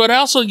 But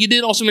also, you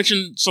did also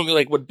mention something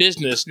like with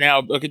business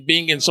now,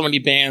 being in so many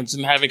bands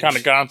and having kind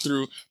of gone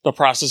through the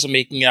process of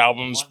making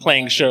albums,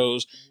 playing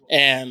shows.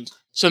 And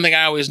something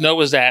I always know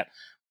is that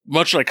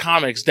much like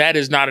comics, that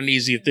is not an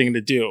easy thing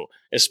to do,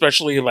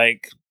 especially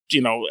like,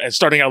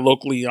 starting out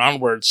locally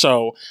onward.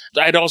 So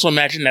I'd also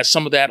imagine that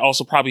some of that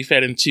also probably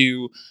fed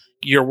into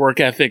your work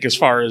ethic as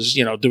far as,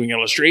 doing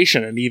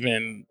illustration and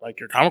even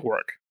like your comic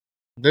work.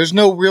 There's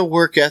no real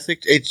work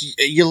ethic.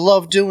 You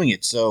love doing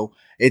it, so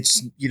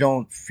you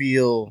don't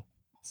feel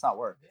it's not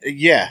work.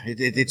 Yeah,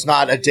 it's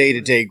not a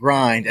day-to-day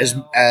grind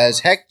as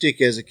hectic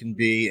as it can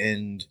be,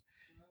 and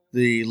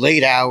the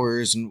late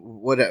hours and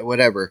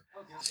whatever.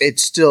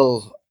 It's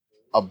still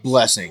a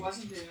blessing.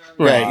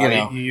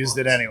 Right, you used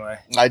it anyway.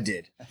 I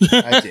did.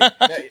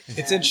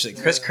 It's interesting.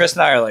 Chris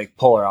and I are like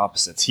polar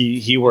opposites.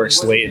 He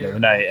works late into the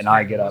night, and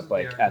I get up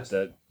like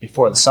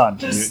before the sun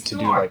to do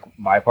like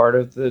my part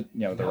of the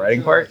the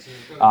writing part.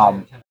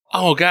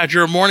 Oh God,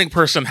 you're a morning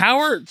person,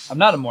 Howard. I'm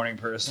not a morning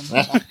person.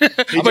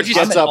 But you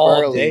gets up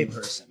all early. Day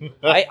person.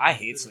 I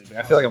hate sleeping.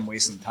 I feel like I'm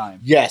wasting time.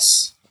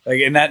 Yes. Like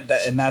and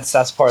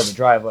that's part of the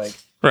drive. Like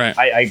right.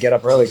 I get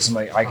up early because I'm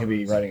like I could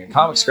be writing a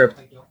comic script.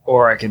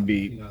 Or I can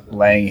be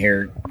laying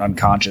here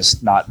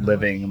unconscious, not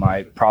living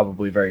my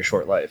probably very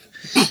short life.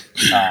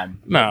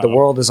 No. The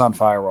world is on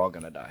fire. We're all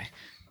going to die.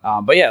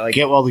 But yeah, like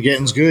get while the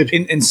getting's good.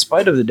 In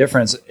spite of the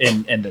difference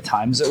in the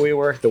times that we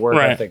work, the work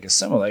ethic is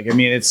similar. Like, I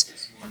mean,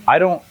 I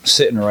don't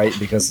sit and write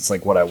because it's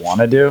like what I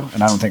want to do.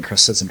 And I don't think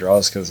Chris sits and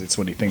draws because it's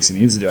what he thinks he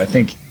needs to do. I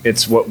think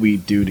it's what we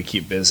do to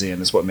keep busy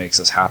and it's what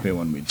makes us happy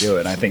when we do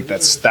it. And I think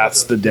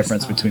that's the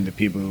difference between the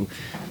people who,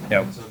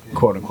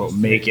 quote unquote,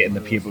 make it and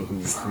the people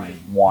who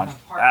want.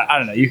 I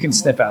don't know. You can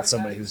sniff out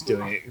somebody who's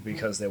doing it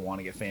because they want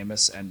to get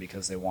famous and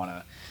because they want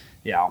to,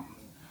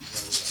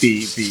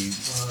 be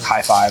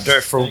high fived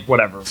or for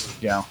whatever,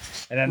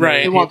 And then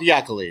right. They want the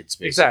accolades,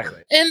 basically.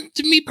 Exactly. And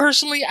to me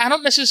personally, I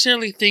don't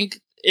necessarily think,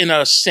 in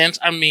a sense,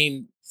 I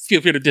mean,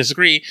 feel free to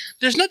disagree.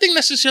 There's nothing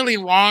necessarily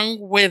wrong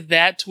with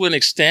that to an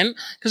extent,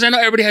 because I know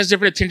everybody has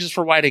different intentions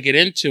for why they get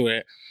into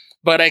it.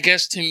 But I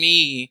guess to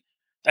me,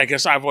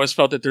 I've always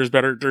felt that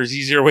there's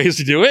easier ways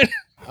to do it.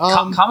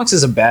 Comics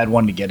is a bad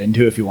one to get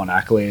into if you want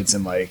accolades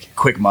and like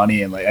quick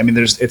money and like I mean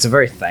it's a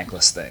very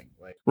thankless thing.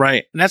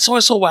 Right. And that's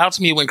always so wild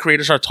to me when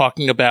creators are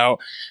talking about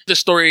the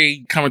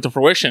story coming to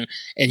fruition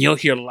and you'll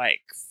hear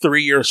like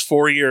 3 years,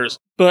 4 years.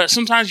 But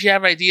sometimes you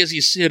have ideas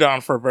you sit on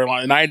for a very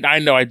long. And I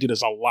know I do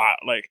this a lot.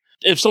 Like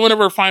if someone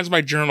ever finds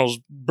my journals,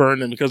 burn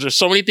them because there's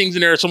so many things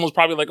in there. Someone's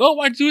probably like, oh,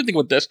 why'd you do anything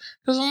with this?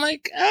 Because I'm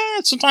like,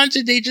 sometimes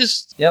they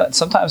just. Yeah.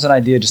 Sometimes an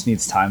idea just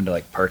needs time to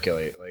like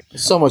percolate. Like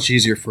it's so much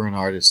easier for an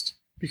artist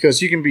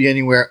because you can be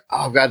anywhere.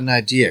 Oh, I've got an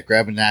idea.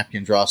 Grab a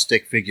napkin, draw a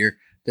stick figure.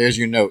 There's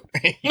your note.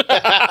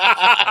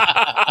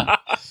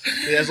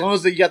 As long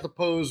as you got the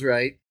pose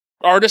right.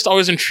 Artists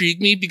always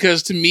intrigue me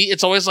because to me,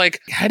 it's always like,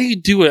 how do you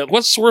do it?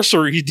 What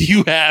sorcery do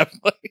you have?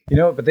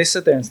 But they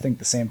sit there and think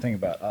the same thing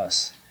about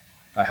us.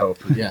 I hope.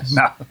 Yes.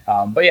 No.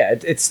 But yeah,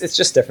 it's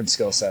just different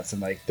skill sets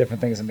and like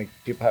different things that make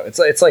people have.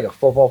 It's like a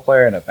football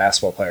player and a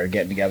basketball player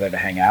getting together to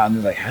hang out, and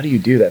they're like, "How do you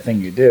do that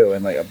thing you do?"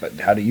 And like, "But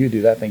how do you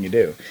do that thing you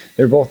do?"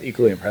 They're both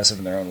equally impressive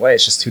in their own way.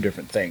 It's just two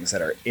different things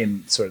that are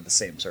in sort of the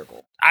same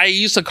circle. I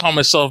used to call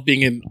myself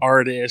being an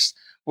artist,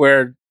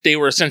 where they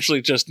were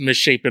essentially just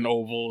misshapen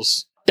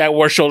ovals that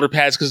wore shoulder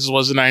pads because it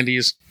was the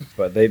 90s.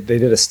 But they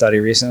did a study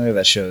recently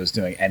that shows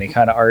doing any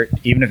kind of art,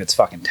 even if it's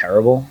fucking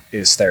terrible,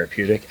 is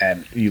therapeutic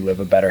and you live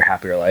a better,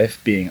 happier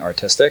life being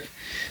artistic.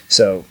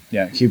 So,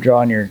 yeah, keep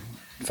drawing your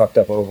fucked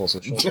up ovals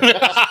with shoulders.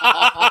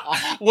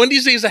 One of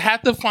these days, I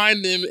have to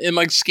find them and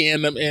like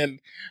scan them. And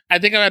I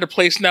think I'm at a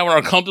place now where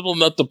I'm comfortable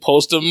enough to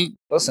post them.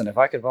 Listen, if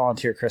I could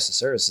volunteer Criss'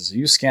 services,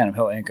 you scan him,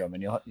 he'll ink them,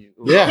 and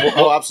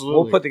absolutely.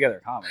 We'll put together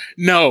a comic.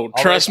 No,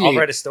 trust me. I'll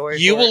write a story.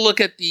 You will look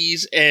at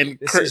these, and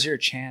this is your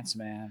chance,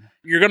 man.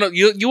 You're gonna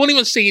you won't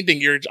even say anything.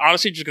 You're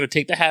honestly just gonna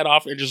take the hat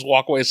off and just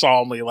walk away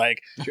solemnly.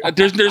 Like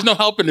there's no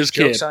helping this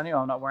kid. Joke's on you.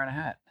 I'm not wearing a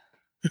hat.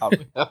 I'm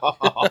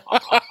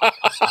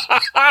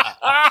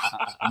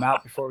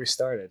out before we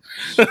started.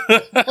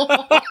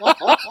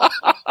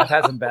 I've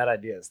had some bad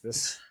ideas.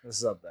 This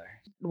is up there.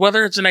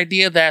 Whether it's an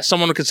idea that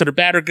someone would consider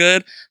bad or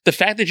good, the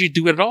fact that you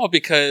do it at all,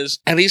 because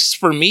at least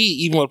for me,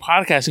 even with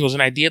podcasting, it was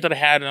an idea that I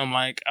had, and I'm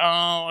like,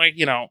 oh, like,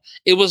 you know,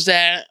 it was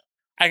that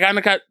I kind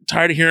of got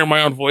tired of hearing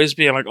my own voice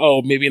being like,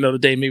 oh, maybe another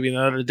day,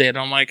 and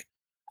I'm like,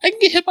 I can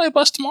get hit by a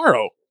bus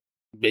tomorrow,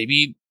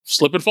 maybe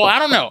slip and fall. I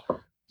don't know.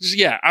 Just,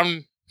 yeah,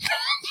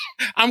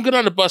 I'm good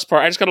on the bus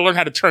part. I just got to learn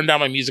how to turn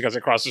down my music as I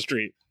cross the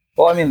street.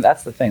 Well, I mean,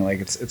 that's the thing. Like,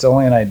 it's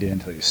only an idea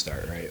until you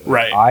start, right?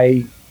 Like, right.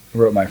 I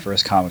wrote my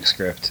first comic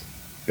script.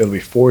 It'll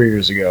be 4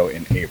 years ago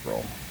in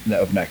April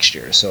of next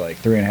year. So, like,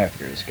 3.5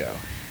 years ago.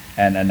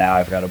 And now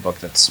I've got a book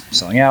that's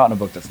selling out and a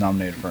book that's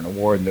nominated for an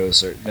award. And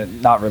those are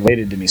not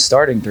related to me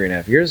starting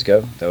 3.5 years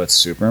ago, though it's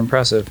super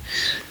impressive.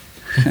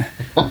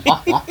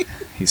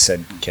 He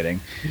said,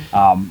 kidding.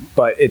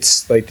 But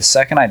it's like the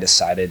second I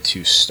decided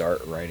to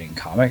start writing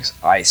comics,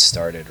 I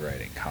started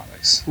writing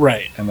comics.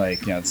 Right. And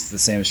like, you know, it's the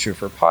same is true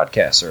for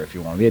podcasts, or if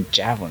you want to be a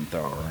javelin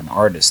thrower or an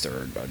artist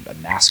or a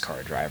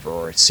NASCAR driver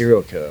or a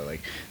serial killer.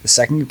 Like the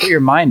second you put your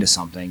mind to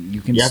something,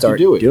 you can start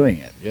doing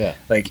it. Yeah.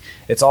 Like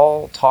it's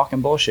all talk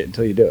and bullshit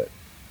until you do it.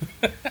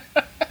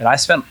 And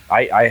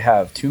I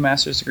have 2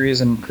 master's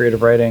degrees in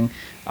creative writing.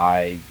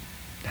 I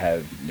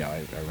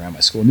ran my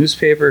school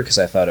newspaper because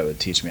I thought it would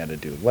teach me how to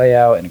do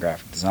layout and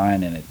graphic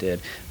design, and it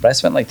did. But I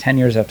spent like 10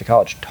 years after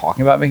college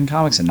talking about making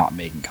comics and not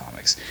making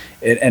comics.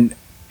 And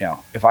you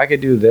know, if I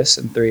could do this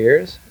in 3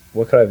 years,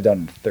 what could I have done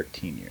in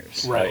 13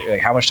 years? Right.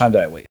 Like how much time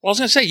did I wait? Well, I was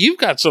gonna say you've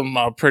got some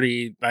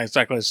pretty nice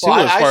accolades too. Well,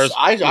 as far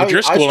as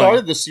your schooling. I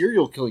started the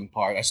serial killing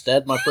part. I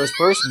stabbed my first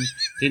person,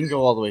 didn't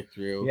go all the way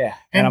through. Yeah,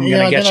 and I'm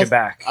gonna get you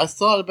back. I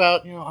thought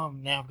about now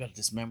I've got to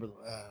dismember.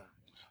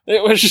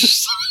 It was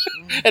just,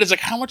 and it's like,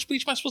 how much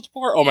bleach am I supposed to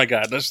pour? Oh my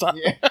god, that's not.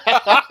 Yeah.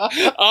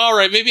 All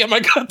right, maybe I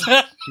might got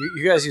that.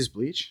 You guys use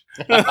bleach?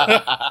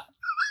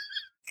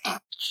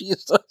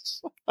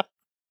 Jesus.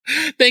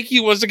 Thank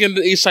you once again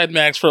to Eastside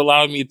Max for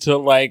allowing me to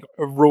like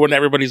ruin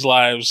everybody's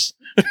lives.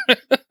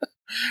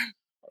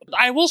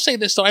 I will say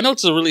this though, I know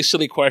it's a really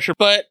silly question,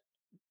 but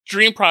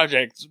dream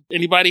project.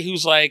 Anybody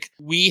who's like,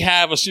 we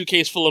have a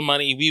suitcase full of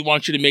money, we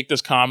want you to make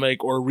this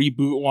comic or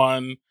reboot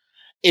one.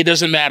 It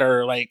doesn't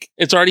matter. Like,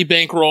 it's already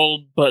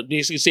bankrolled, but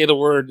basically say the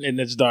word and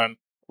it's done.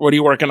 What are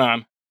you working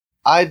on?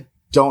 I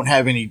don't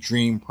have any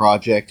dream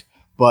project,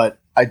 but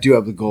I do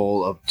have the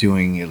goal of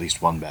doing at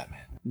least one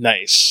Batman.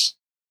 Nice.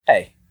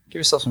 Hey, give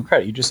yourself some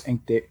credit. You just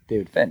inked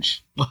David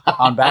Finch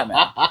on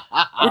Batman.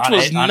 Which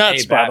was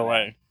nuts, by the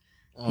way.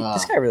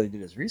 This guy really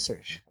did his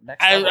research.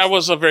 I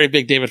was a very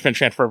big David Finch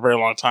fan for a very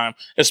long time,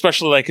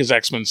 especially like his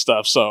X-Men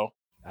stuff, so...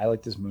 I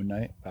liked his Moon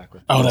Knight back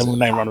with. Oh, that Moon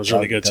Knight run was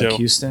really good too.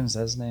 Houston, is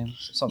that his name?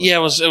 Yeah,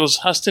 it was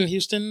Huston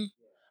Houston.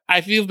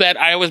 I feel bad.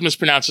 I always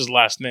mispronounce his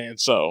last name.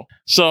 So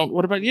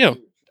what about you?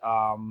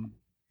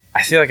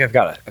 I feel like I've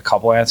got a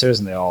couple answers,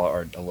 and they all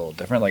are a little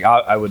different. Like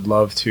I would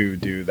love to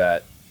do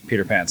that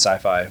Peter Pan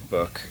sci-fi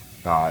book.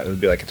 It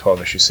would be like a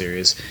 12-issue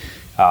series.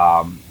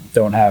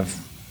 Don't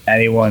have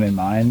anyone in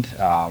mind,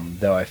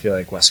 though. I feel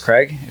like Wes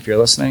Craig, if you're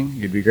listening,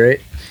 you'd be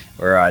great.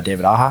 Or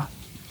David Aja,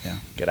 yeah,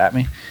 get at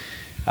me.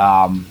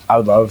 I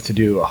would love to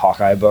do a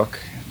Hawkeye book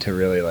to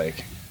really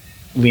like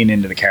lean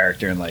into the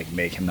character and like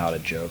make him not a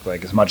joke.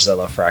 Like as much as I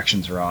love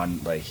Fraction's run,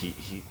 like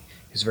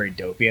he's very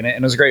dopey in it,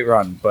 and it was a great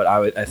run. But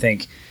I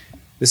think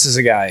this is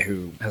a guy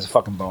who has a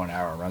fucking bow and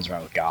arrow and runs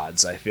around with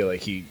gods. I feel like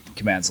he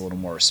commands a little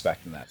more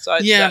respect than that. So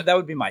that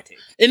would be my take.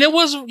 And it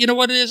was, you know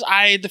what it is?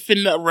 I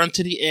defended that run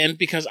to the end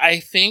because I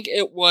think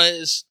it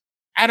was.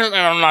 I'm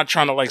not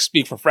trying to like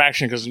speak for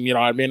Fraction because, you know,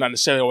 I may not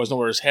necessarily always know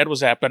where his head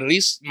was at, but at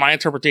least my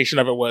interpretation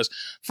of it was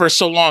for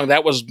so long,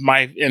 that was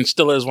and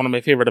still is one of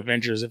my favorite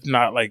Avengers, if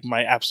not like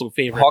my absolute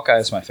favorite. Hawkeye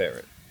is my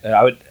favorite.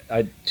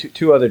 I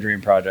two other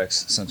dream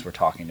projects since we're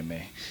talking to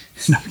me.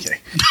 No, I'm kidding.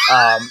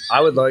 I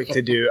would like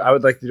to do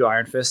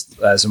Iron Fist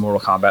as a Mortal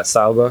Kombat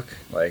style book.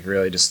 Like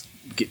really just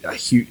get a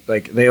huge,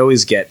 like they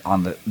always get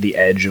on the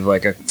edge of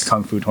like a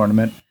kung fu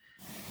tournament.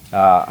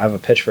 I have a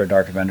pitch for a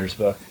Dark Avengers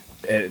book.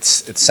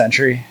 It's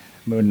Sentry,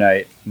 Moon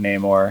Knight,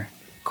 Namor,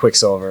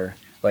 Quicksilver,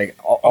 like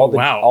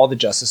all the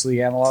Justice League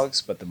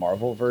analogs, but the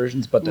Marvel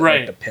versions, but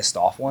like the pissed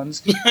off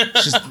ones.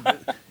 It's just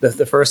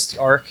the first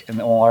arc and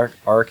the only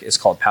arc is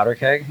called Powder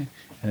Keg,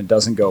 and it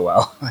doesn't go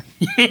well.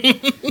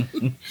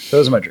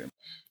 Those are my dreams.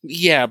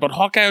 Yeah, but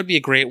Hawkeye would be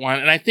a great one,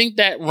 and I think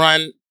that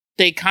run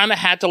they kind of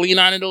had to lean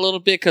on it a little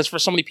bit because for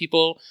so many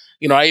people,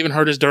 you know, I even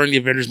heard this during the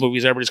Avengers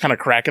movies, everybody's kind of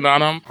cracking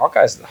on him.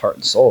 Hawkeye's the heart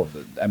and soul of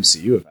the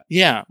MCU event.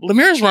 Yeah,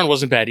 Lemire's run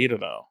wasn't bad either,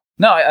 though.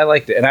 No, I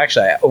liked it. And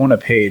actually, I own a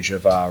page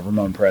of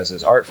Ramon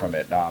Perez's art from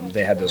it.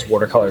 They had those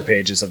watercolor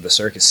pages of the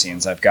circus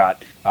scenes. I've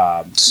got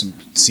some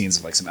scenes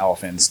of like some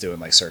elephants doing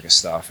like circus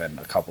stuff and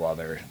a couple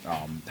other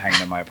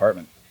hanging in my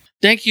apartment.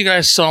 Thank you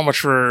guys so much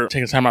for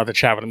taking time out to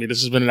chat with me.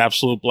 This has been an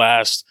absolute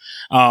blast.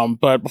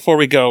 But before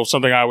we go,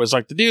 something I always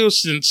like to do,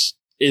 since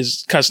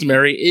is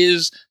customary,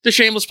 is the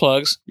shameless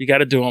plugs. You got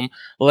to do them.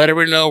 Let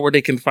everyone know where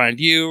they can find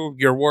you,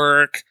 your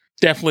work.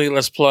 Definitely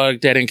let's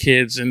plug Dead End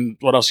Kids and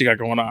what else you got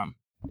going on.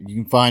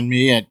 You can find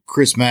me at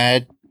Criss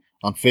Mad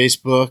on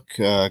Facebook,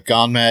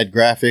 Gone Mad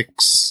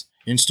Graphics,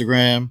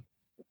 Instagram.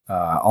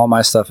 All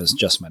my stuff is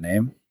just my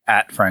name,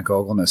 at Frank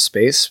Gogol, no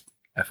space,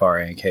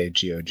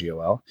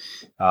 FrankGogol.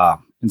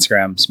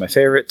 Instagram's my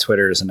favorite.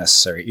 Twitter is a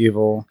necessary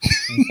evil.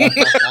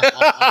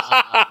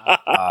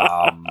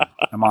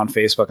 I'm on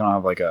Facebook. I don't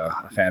have like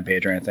a fan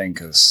page or anything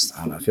because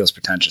I don't know, it feels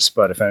pretentious.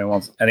 But if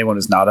anyone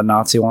who's not a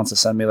Nazi wants to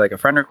send me like a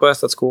friend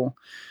request, that's cool.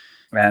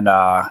 And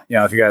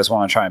if you guys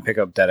want to try and pick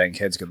up Dead End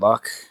Kids, good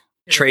luck.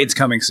 Trade's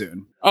coming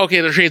soon. Okay,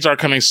 the trades are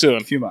coming soon.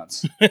 A few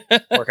months.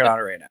 Working on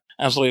it right now.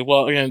 Absolutely.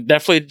 Well, again,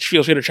 definitely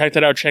feel free to check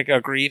that out. Check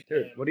out Grief.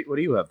 What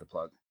do you have to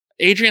plug?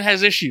 Adrian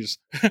has issues.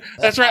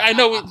 That's right. I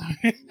know.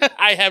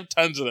 I have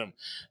tons of them.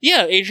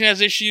 Yeah, Adrian has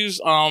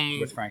issues.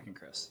 With Frank and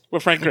Criss.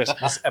 With Frank and Criss.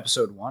 This is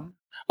episode 1.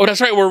 Oh,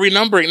 that's right. We're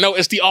renumbering. No,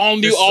 it's the all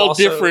new, all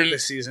different. The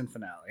season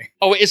finale.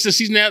 Oh, wait, it's the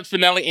season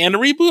finale and a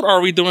reboot, or are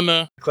we doing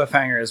the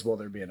cliffhanger? Is will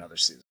there be another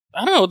season?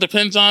 I don't know. It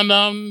depends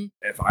on.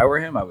 If I were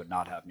him, I would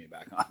not have me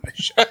back on this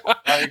show.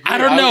 I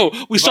don't know.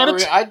 We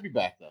started. I'd be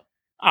back though.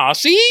 Ah,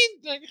 see.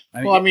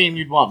 I mean,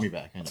 you'd want me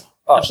back. I know.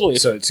 Oh, absolutely.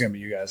 So it's gonna be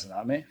you guys and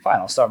not me. Fine.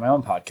 I'll start my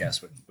own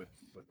podcast with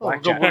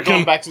Blackjack. We're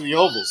going back to the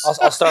ovals.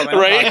 I'll start my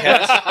own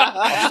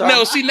podcast.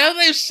 No, see, now that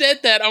I've said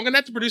that, I'm gonna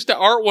have to produce the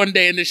art one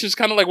day, and it's just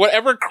kind of like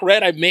whatever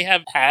cred I may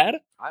have had.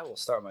 I will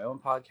start my own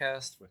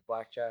podcast with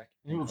Blackjack.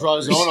 He will draw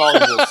his own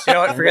ovals. You know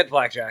what? Forget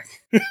Blackjack.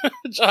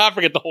 I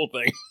forget the whole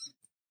thing.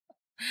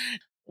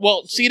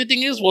 Well, see, the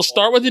thing is, we'll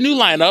start with the new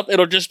lineup.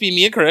 It'll just be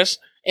me and Criss.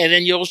 And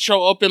then you'll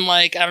show up in,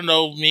 like, I don't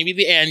know, maybe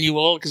the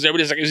annual, because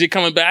everybody's like, is he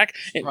coming back?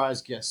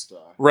 Surprise guest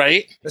star.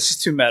 Right? This is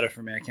too meta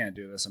for me. I can't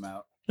do this. I'm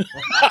out.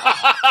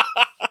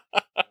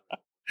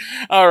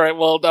 All right.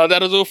 Well,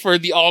 that'll do for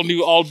the all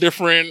new, all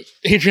different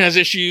Adrian Has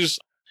Issues.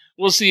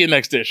 We'll see you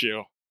next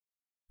issue.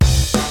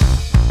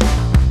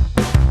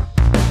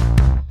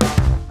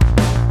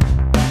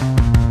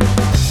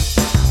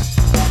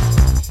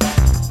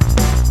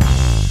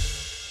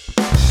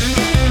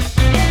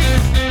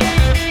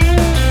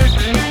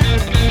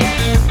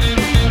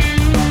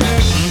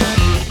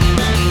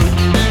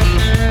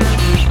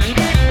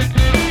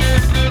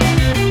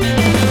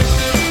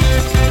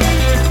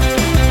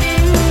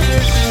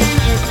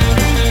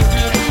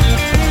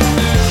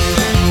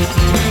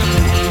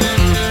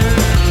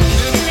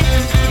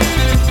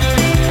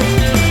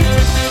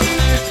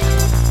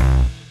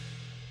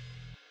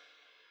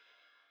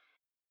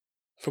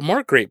 For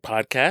more great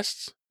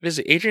podcasts,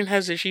 visit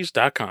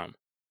AdrianHasIssues.com.